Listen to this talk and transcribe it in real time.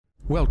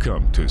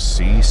Welcome to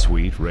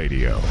C-Suite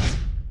Radio.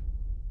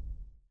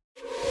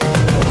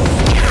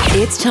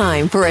 It's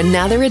time for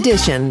another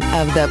edition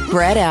of The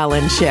Brett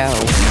Allen Show.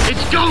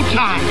 It's go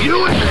time,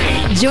 you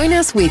and me! Join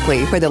us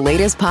weekly for the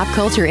latest pop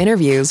culture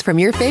interviews from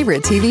your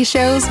favorite TV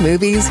shows,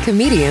 movies,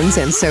 comedians,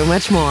 and so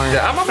much more.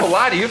 Yeah, I'm not gonna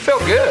lie to you,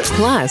 felt good.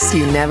 Plus,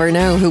 you never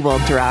know who will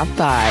drop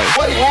by.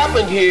 What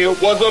happened here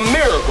was a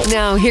miracle.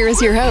 Now, here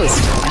is your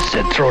host, I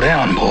said throw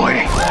down,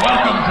 boy.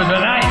 Welcome to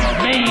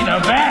tonight's main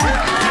event.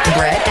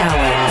 Brett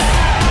Allen.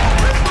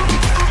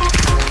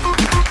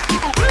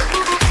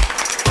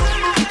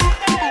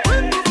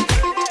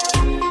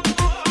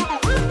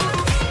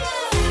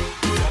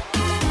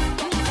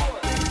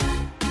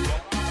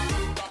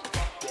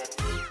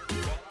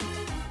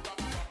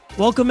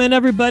 Welcome in,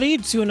 everybody,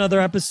 to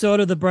another episode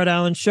of The Brett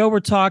Allen Show.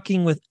 We're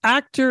talking with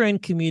actor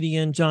and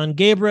comedian John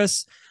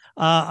Gabrus.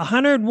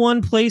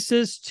 101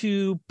 Places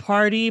to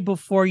Party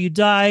Before You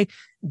Die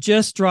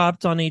just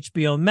dropped on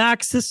HBO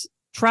Max. This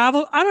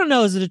travel, I don't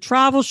know, is it a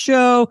travel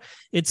show?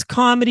 It's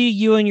comedy,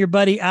 you and your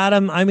buddy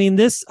Adam. I mean,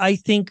 this, I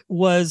think,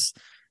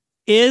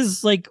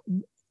 is like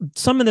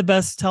some of the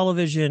best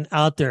television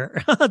out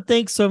there.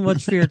 Thanks so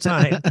much for your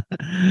time.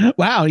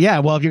 Wow. Yeah.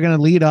 Well, if you're going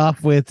to lead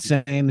off with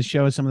saying the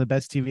show is some of the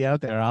best TV out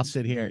there, I'll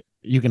sit here.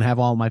 You can have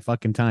all my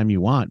fucking time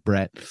you want,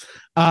 Brett.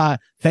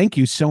 Thank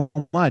you so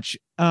much.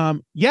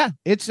 Yeah,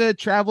 it's a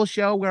travel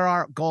show where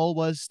our goal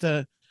was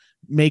to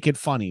make it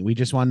funny. We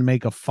just wanted to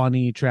make a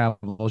funny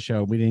travel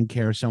show. We didn't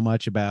care so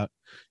much about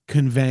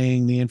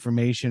conveying the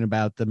information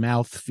about the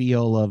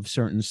mouthfeel of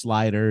certain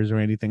sliders or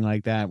anything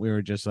like that. We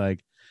were just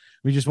like,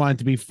 we just wanted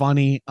to be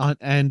funny,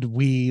 and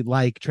we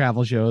like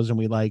travel shows and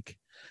we like,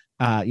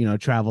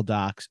 travel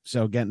docs.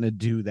 So getting to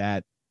do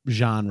that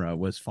genre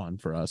was fun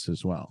for us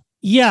as well.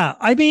 Yeah,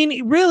 I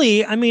mean,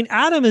 really,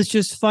 Adam is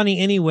just funny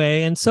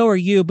anyway, and so are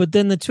you. But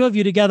then the two of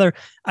you together,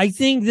 I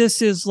think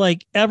this is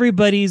like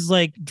everybody's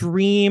like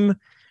dream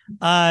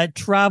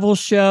travel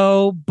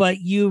show,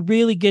 but you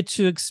really get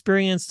to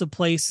experience the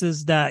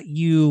places that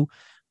you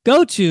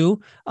go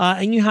to,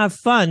 and you have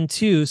fun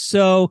too.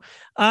 So,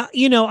 I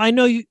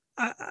know you.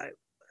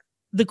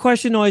 The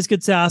question always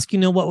gets asked,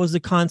 what was the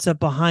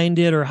concept behind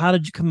it, or how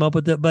did you come up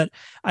with it? But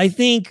I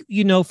think,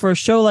 for a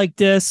show like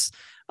this,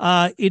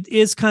 it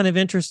is kind of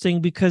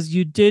interesting because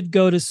you did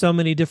go to so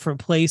many different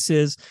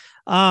places.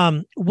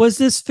 Was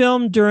this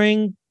filmed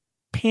during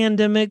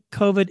pandemic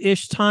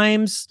COVID-ish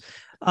times,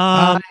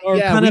 or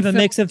kind of a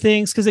mix of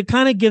things? Because it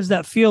kind of gives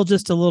that feel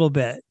just a little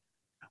bit.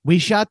 We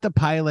shot the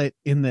pilot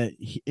in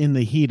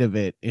the heat of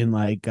it in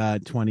like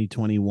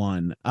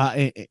 2021.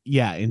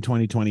 In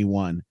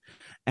 2021.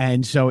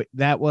 And so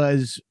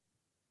the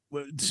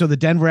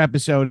Denver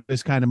episode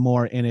is kind of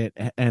more in it,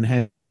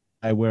 and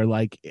we're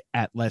like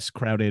at less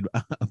crowded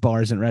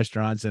bars and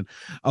restaurants and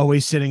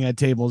always sitting at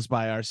tables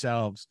by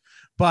ourselves.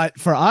 But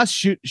for us,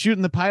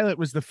 shooting the pilot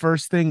was the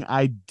first thing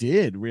I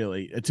did,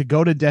 really. To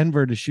go to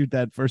Denver to shoot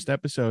that first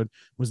episode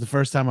was the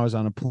first time I was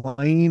on a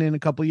plane in a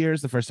couple of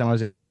years, the first time I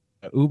was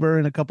Uber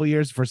in a couple of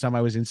years, the first time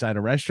I was inside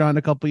a restaurant in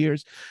a couple of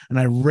years, and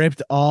I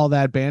ripped all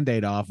that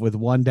Band-Aid off with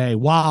one day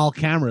while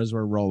cameras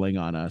were rolling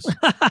on us.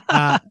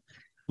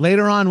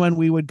 Later on, when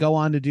we would go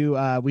on to do,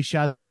 we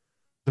shot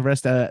the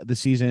rest of the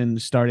season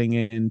starting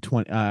in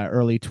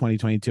early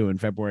 2022, in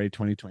February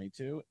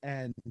 2022,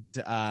 and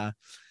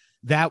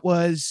that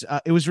was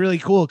it was really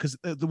cool because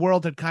the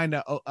world had kind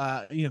of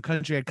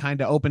country had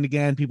kind of opened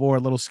again. People were a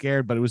little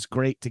scared, but it was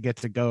great to get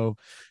to go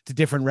to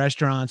different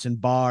restaurants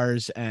and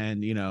bars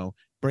and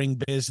bring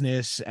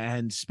business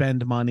and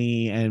spend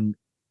money, and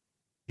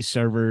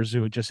servers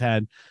who had just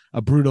had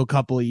a brutal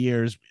couple of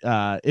years,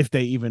 if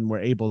they even were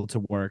able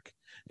to work.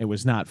 It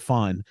was not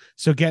fun.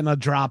 So getting a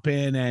drop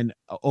in and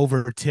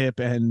over tip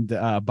and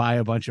buy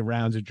a bunch of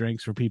rounds of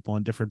drinks for people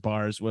in different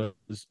bars was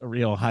a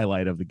real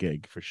highlight of the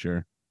gig for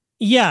sure.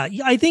 Yeah,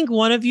 I think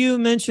one of you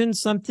mentioned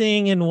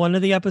something in one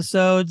of the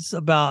episodes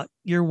about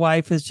your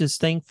wife is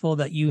just thankful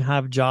that you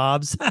have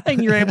jobs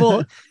and you're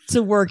able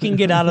to work and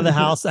get out of the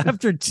house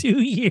after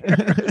 2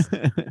 years.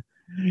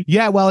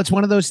 Yeah, well, it's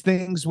one of those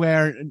things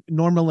where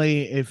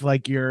normally if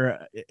like you're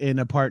in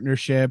a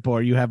partnership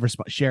or you have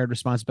shared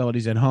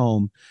responsibilities at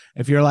home,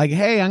 if you're like,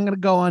 hey, I'm going to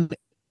go on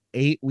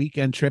 8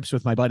 weekend trips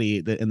with my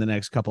buddy in the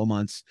next couple of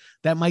months,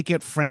 that might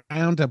get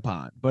frowned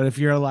upon. But if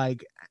you're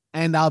like,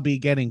 and I'll be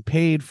getting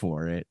paid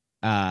for it,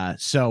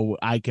 so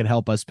I could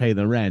help us pay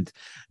the rent,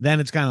 then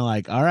it's kind of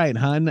like, all right,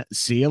 hun,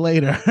 see you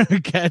later.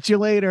 Catch you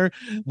later.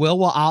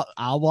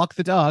 I'll walk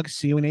the dog.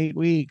 See you in 8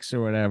 weeks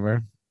or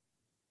whatever.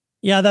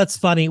 Yeah, that's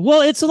funny.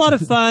 Well, it's a lot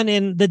of fun.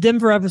 And the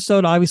Denver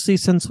episode, obviously,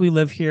 since we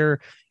live here,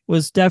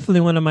 was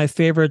definitely one of my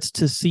favorites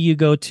to see you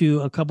go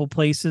to a couple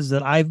places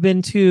that I've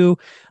been to.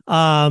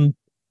 And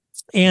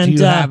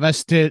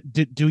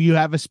do you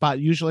have a spot?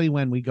 Usually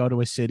when we go to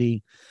a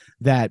city,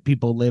 that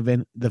people live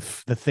in, the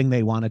thing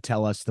they want to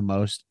tell us the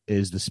most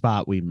is the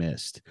spot we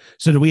missed.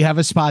 So do we have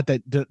a spot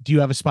do you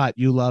have a spot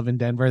you love in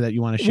Denver that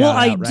you want to shout out? Well,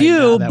 I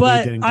do,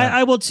 but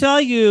I I will tell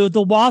you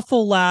the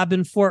Waffle Lab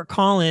in Fort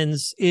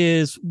Collins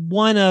is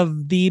one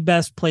of the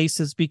best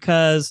places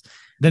because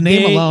the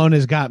name alone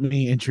has got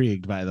me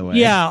intrigued, by the way.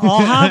 Yeah,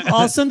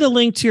 I'll send a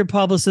link to your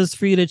publicist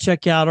for you to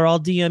check out, or I'll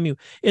DM you.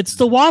 It's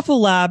the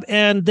Waffle Lab,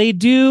 and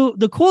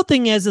the cool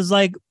thing is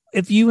like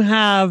if you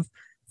have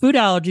food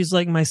allergies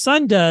like my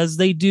son does,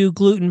 they do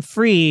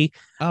gluten-free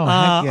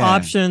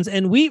options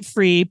and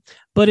wheat-free,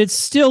 but it's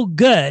still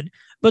good.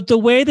 But the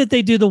way that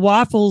they do the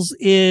waffles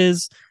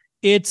is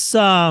it's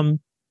a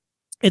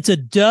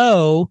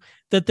dough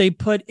that they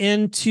put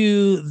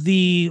into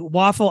the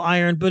waffle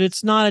iron, but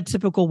it's not a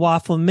typical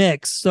waffle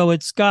mix. So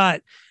it's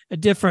got a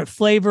different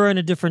flavor and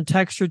a different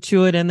texture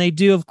to it. And they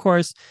do, of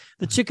course,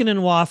 the chicken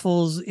and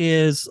waffles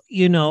is,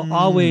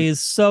 always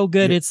so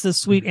good. It's the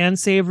sweet and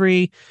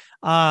savory.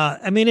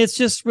 It's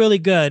just really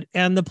good.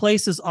 And the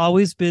place is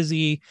always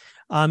busy.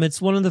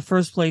 It's one of the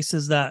first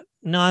places that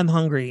now I'm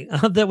hungry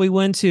that we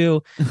went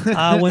to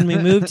when we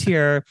moved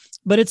here,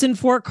 but it's in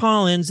Fort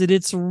Collins and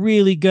it's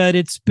really good.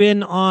 It's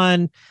been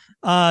on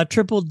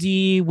Triple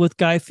D with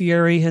Guy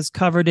Fieri has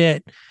covered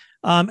it.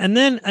 And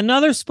then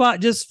another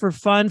spot just for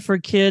fun for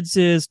kids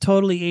is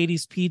Totally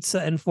 80s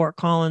Pizza in Fort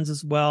Collins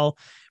as well,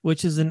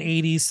 which is an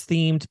 80s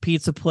themed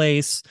pizza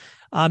place.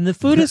 The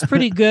food is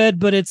pretty good,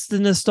 but it's the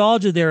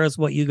nostalgia there is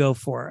what you go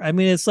for. I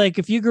mean, it's like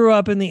if you grew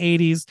up in the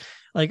 80s,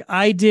 like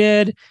I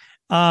did,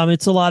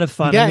 it's a lot of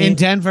fun. Yeah, in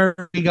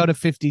Denver, we go to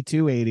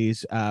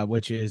 5280s,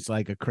 which is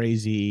like a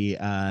crazy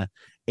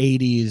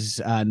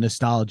 80s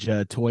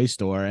nostalgia toy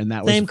store. And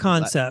that was same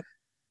concept.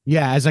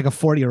 Yeah, as like a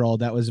 40-year-old,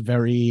 that was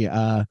very,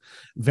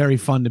 very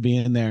fun to be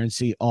in there and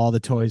see all the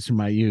toys from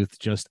my youth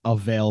just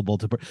available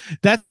to.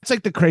 That's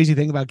like the crazy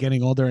thing about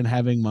getting older and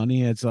having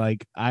money. It's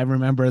like I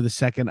remember the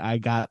second I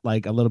got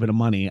like a little bit of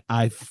money,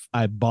 I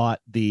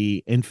bought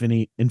the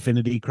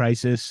Infinity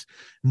Crisis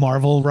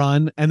Marvel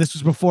run, and this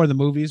was before the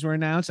movies were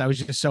announced. I was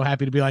just so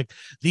happy to be like,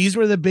 these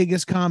were the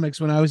biggest comics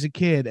when I was a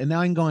kid, and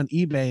now I can go on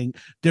eBay and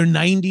they're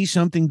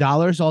 $90-something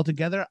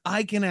altogether.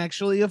 I can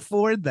actually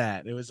afford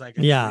that. It was like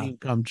a dream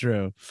come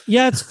true.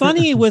 Yeah, it's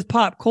funny with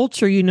pop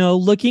culture,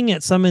 looking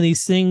at some of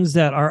these things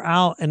that are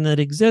out and that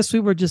exist. We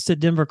were just at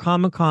Denver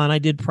Comic-Con. I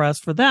did press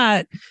for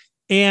that.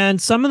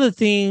 And some of the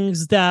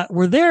things that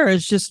were there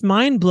is just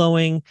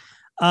mind-blowing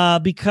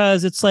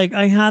because it's like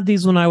I had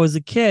these when I was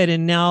a kid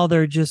and now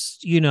they're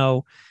just,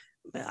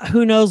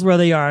 who knows where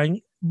they are.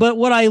 But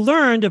what I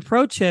learned, a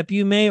pro tip,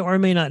 you may or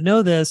may not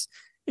know this,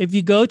 if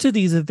you go to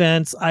these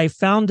events, I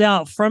found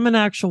out from an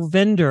actual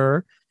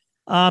vendor,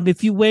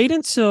 if you wait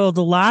until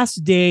the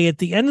last day, at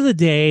the end of the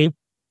day,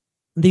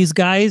 these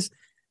guys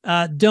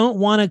don't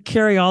want to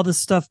carry all this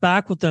stuff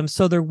back with them.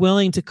 So they're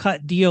willing to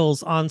cut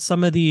deals on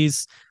some of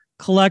these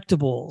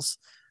collectibles.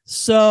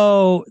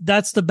 So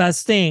that's the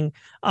best thing.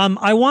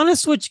 I want to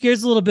switch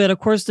gears a little bit. Of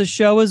course, the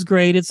show is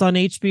great. It's on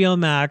HBO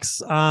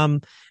Max.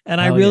 And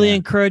I really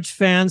encourage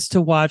fans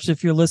to watch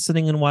if you're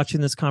listening and watching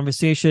this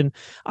conversation.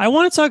 I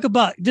want to talk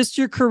about just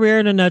your career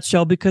in a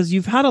nutshell, because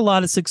you've had a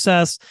lot of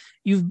success.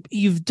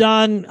 You've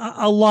done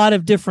a lot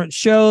of different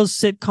shows,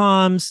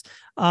 sitcoms.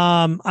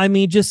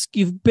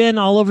 You've been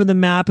all over the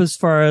map as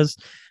far as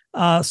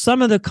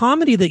some of the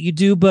comedy that you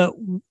do. But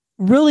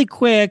really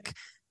quick,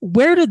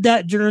 where did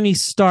that journey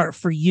start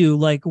for you?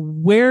 Like,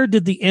 where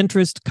did the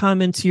interest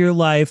come into your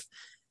life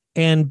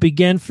and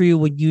begin for you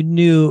when you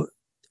knew,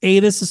 A,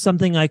 this is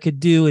something I could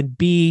do, and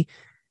B,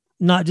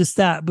 not just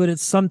that, but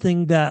it's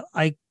something that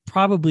I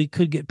probably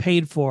could get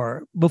paid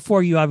for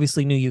before you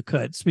obviously knew you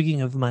could,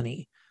 speaking of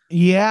money?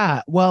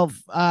 Yeah, well,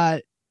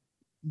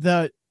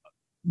 the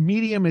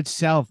medium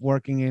itself,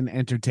 working in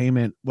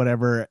entertainment,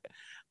 whatever,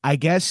 I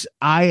guess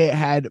I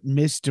had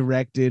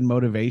misdirected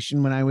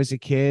motivation when I was a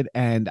kid,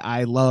 and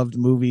I loved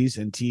movies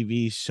and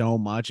TV so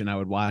much, and I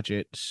would watch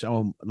it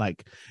so,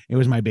 like, it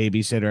was my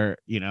babysitter.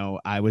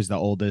 I was the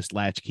oldest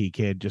latchkey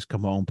kid, just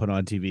come home, put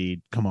on TV,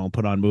 come home,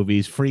 put on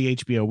movies, free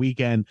HBO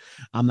weekend.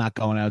 I'm not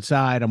going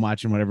outside. I'm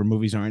watching whatever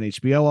movies are on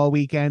HBO all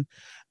weekend.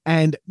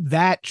 And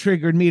that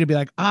triggered me to be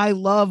like, I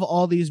love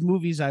all these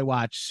movies I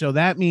watch. So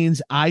that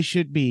means I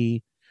should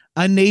be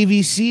a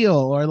Navy SEAL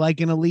or like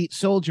an elite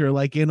soldier,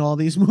 like in all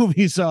these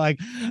movies. So like,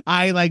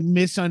 I like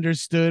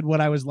misunderstood what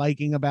I was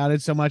liking about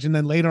it so much. And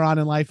then later on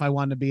in life, I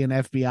wanted to be an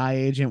FBI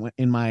agent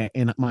in my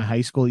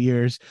high school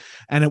years.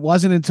 And it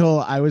wasn't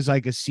until I was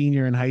like a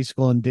senior in high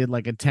school and did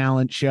like a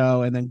talent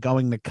show and then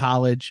going to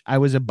college. I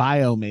was a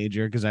bio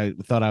major because I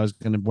thought I was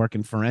going to work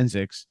in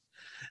forensics.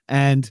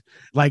 And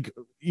like,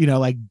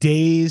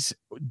 days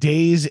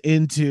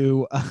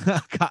into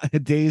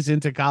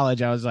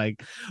college, I was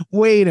like,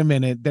 wait a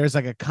minute, there's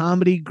like a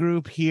comedy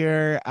group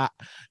here.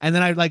 And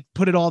then I like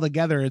put it all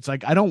together. It's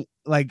like, I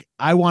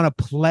want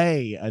to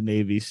play a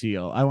Navy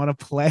SEAL. I want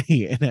to play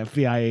an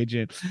FBI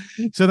agent.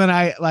 So then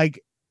I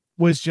like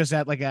was just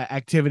at like a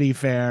activity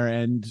fair,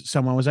 and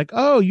someone was like,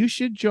 "Oh, you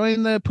should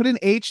join put an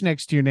H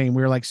next to your name."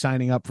 We were like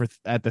signing up for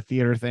at the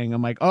theater thing.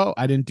 I'm like, "Oh,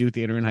 I didn't do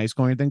theater in high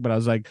school or anything, but I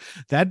was like,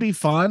 that'd be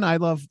fun. I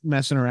love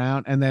messing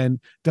around." And then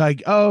they're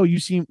like, "Oh, you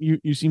seem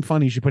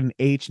funny. You should put an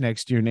H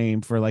next to your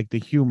name for like the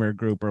humor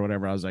group or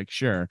whatever." I was like,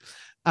 "Sure."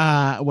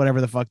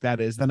 Whatever the fuck that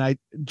is. Then I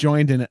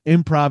joined an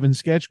improv and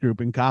sketch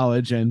group in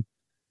college, and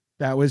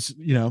that was,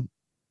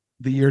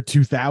 the year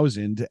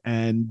 2000,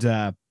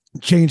 and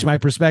changed my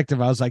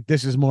perspective. I was like,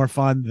 this is more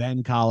fun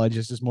than college.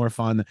 This is more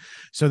fun.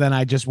 So then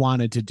I just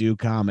wanted to do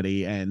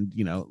comedy, and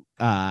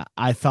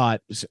I thought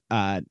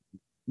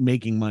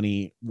making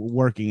money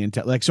working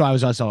into so I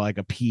was also like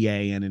a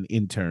PA and an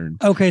intern.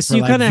 Okay, so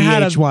you kind of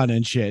had VH1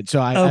 and shit.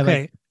 So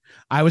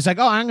I was like,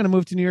 oh, I'm going to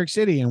move to New York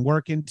City and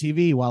work in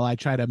TV while I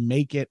try to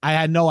make it. I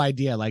had no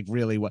idea like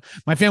really what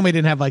my family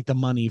didn't have like the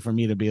money for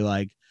me to be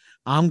like,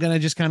 I'm going to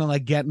just kind of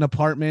like get an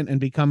apartment and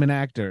become an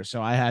actor.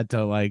 So I had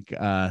to like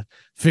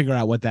figure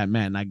out what that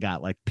meant. I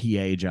got like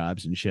PA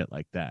jobs and shit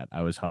like that.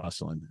 I was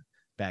hustling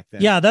back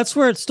then. Yeah, that's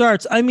where it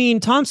starts. I mean,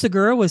 Tom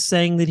Segura was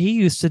saying that he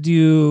used to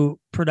do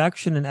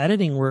production and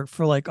editing work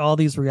for like all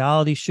these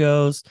reality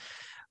shows.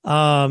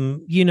 A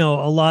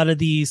lot of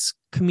these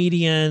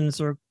comedians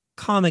or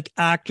comic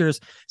actors.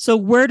 So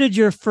where did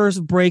your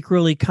first break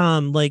really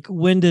come? Like,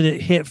 when did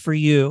it hit for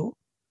you?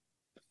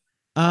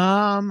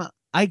 I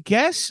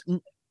guess,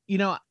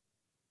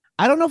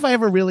 I don't know if I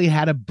ever really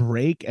had a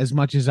break as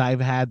much as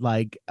I've had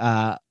like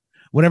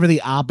whatever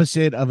the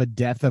opposite of a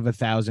death of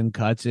 1,000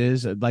 cuts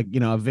is. Like,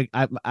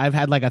 I've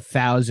had like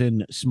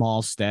 1,000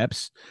 small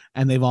steps,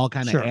 and they've all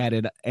kind of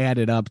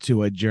added up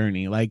to a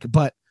journey. Like,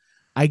 but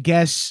I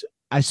guess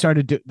I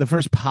started the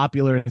first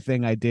popular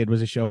thing I did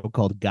was a show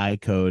called Guy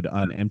Code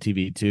on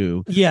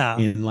MTV2. Yeah.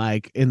 In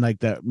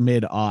the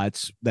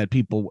mid-aughts that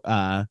people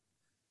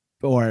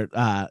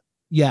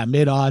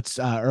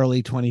mid-aughts,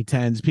 early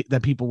 2010s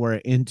that people were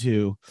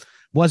into.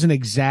 Wasn't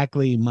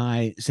exactly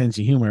my sense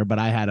of humor, but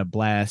I had a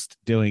blast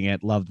doing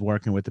it. Loved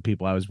working with the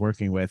people I was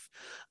working with.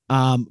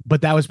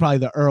 But that was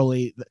probably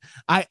early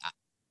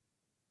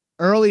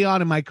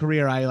on in my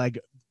career, I like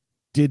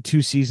did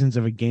 2 seasons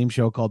of a game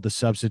show called The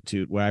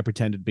Substitute, where I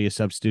pretended to be a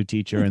substitute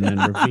teacher and then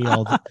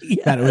revealed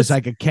that it was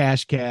like a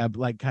cash cab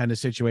like kind of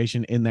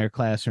situation in their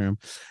classroom.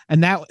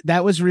 And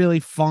that was really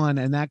fun.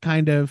 And that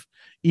kind of,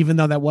 even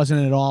though that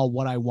wasn't at all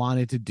what I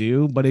wanted to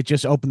do, but it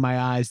just opened my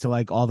eyes to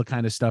like all the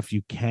kind of stuff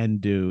you can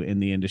do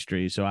in the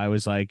industry. So I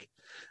was like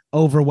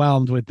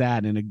overwhelmed with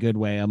that in a good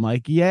way. I'm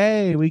like,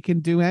 yay, we can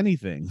do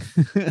anything.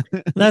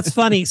 That's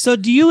funny. So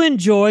do you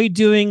enjoy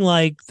doing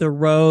like the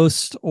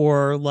roast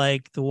or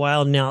like the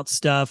Wild and Out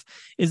stuff?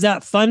 Is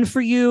that fun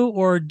for you,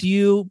 or do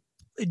you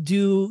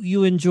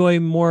enjoy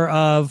more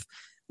of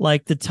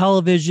like the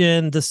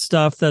television, the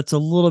stuff that's a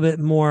little bit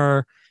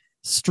more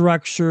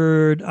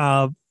structured,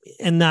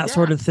 and that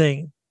sort of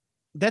thing?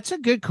 That's a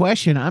good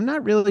question. I'm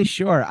not really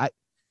sure. I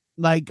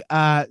like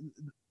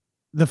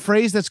the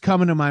phrase that's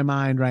coming to my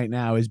mind right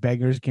now is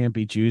beggars can't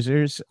be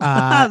choosers.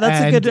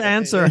 That's a good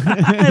answer.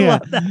 I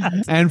love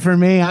that. And for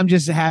me, I'm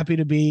just happy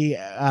to be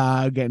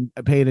getting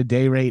paid a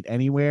day rate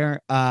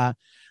anywhere.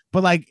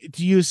 But like,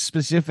 to use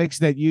specifics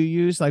that you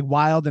use, like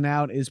Wild and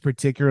Out is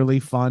particularly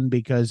fun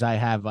because I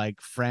have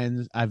like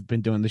friends. I've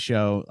been doing the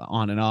show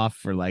on and off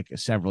for like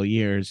several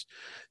years.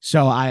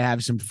 So I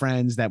have some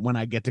friends that when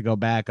I get to go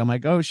back, I'm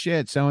like, oh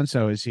shit,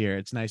 so-and-so is here.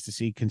 It's nice to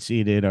see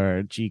Conceited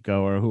or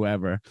Chico or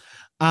whoever.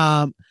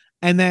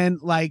 And then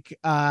like,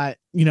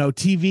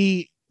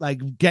 TV,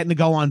 like getting to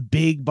go on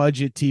big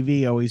budget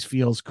TV always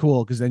feels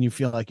cool, because then you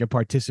feel like you're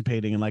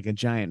participating in like a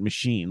giant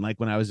machine. Like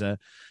when I was a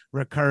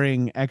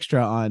recurring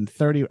extra on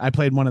 30, I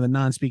played one of the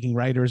non-speaking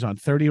writers on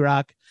 30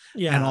 Rock.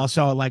 Yeah. And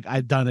also like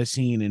I've done a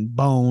scene in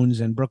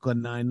Bones and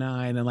Brooklyn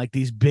Nine-Nine, and like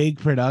these big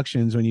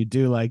productions, when you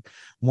do like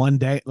one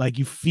day, like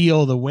you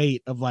feel the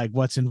weight of like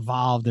what's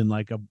involved in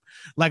like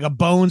a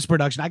Bones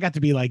production. I got to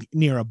be like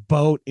near a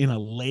boat in a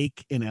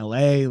lake in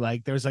LA.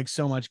 Like there's like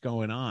so much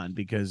going on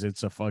because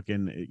it's a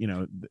fucking,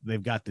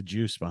 they've got the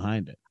juice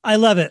behind it. I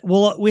love it.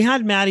 Well, we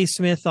had Maddie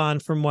Smith on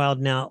from Wild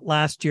and Out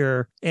last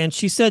year, and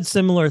she said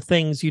similar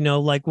things,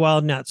 like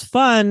Wild and Out's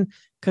fun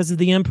because of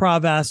the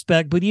improv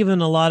aspect, but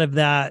even a lot of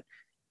that,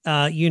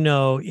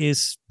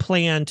 is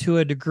planned to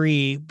a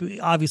degree,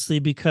 obviously,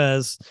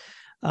 because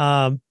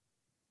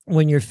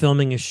when you're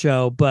filming a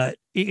show, but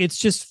it's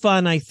just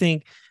fun, I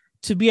think,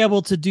 to be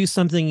able to do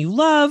something you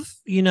love,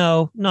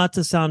 not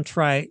to sound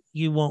trite,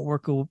 you won't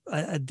work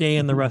a day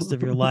in the rest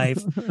of your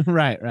life.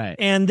 Right.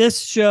 And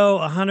this show,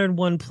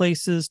 101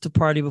 Places to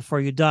Party Before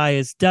You Die,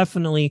 is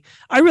definitely,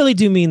 I really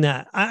do mean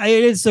that.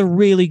 It's a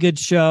really good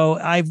show.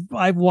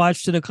 I've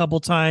watched it a couple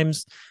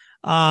times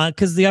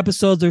because the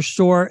episodes are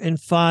short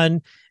and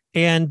fun.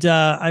 And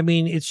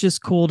it's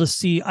just cool to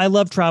see. I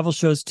love travel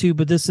shows too,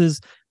 but this is,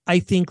 I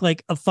think,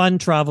 like a fun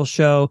travel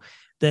show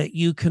that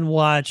you can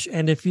watch.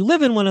 And if you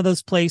live in one of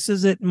those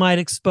places, it might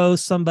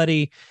expose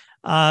somebody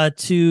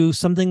to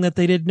something that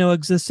they didn't know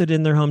existed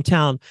in their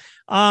hometown.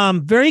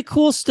 Very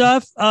cool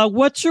stuff.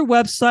 What's your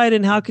website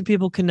and how can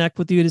people connect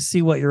with you to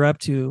see what you're up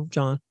to,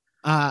 John?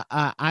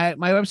 My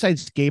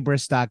website's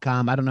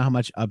Gabrus.com. I don't know how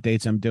much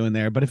updates I'm doing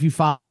there, but if you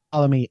follow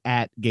me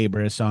at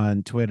Gabrus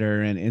on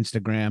Twitter and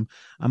Instagram,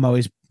 I'm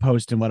always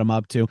posting what I'm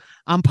up to.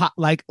 I'm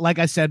like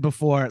I said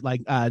before,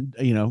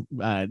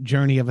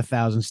 journey of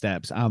 1,000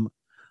 steps. I'm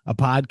a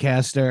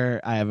podcaster.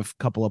 I have a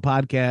couple of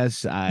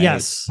podcasts. I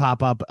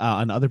pop up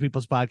on other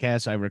people's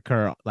podcasts. I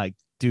recur, like,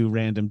 do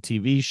random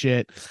TV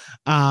shit.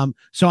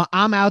 So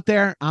I'm out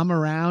there, I'm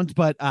around,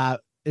 but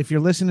if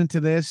you're listening to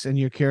this and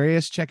you're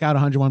curious, check out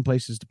 101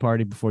 Places to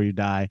Party Before You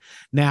Die,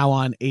 now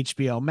on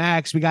HBO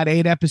Max. We got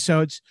 8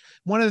 episodes.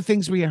 One of the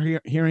things we are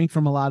hearing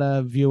from a lot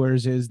of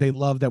viewers is they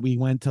love that we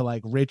went to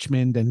like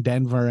Richmond and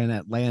Denver and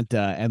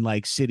Atlanta and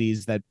like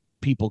cities that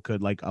people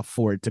could like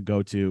afford to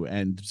go to,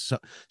 and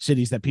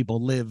cities that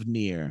people live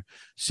near.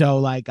 So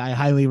like I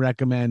highly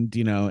recommend,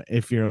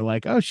 if you're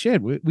like, oh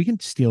shit, we can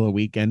steal a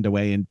weekend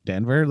away in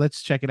Denver,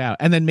 let's check it out.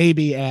 And then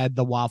maybe add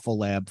the Waffle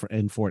Lab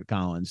in Fort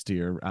Collins to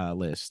your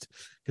list,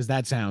 because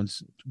that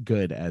sounds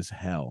good as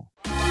hell.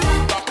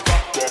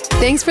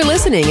 Thanks for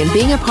listening and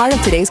being a part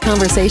of today's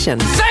conversation.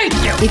 Thank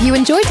you. If you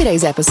enjoyed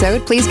today's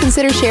episode, please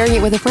consider sharing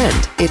it with a friend.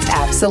 It's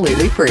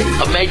absolutely free.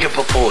 A major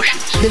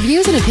proportions. The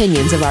views and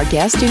opinions of our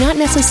guests do not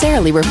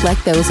necessarily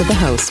reflect those of the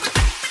host.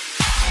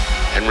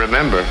 And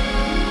remember,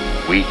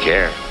 we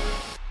care.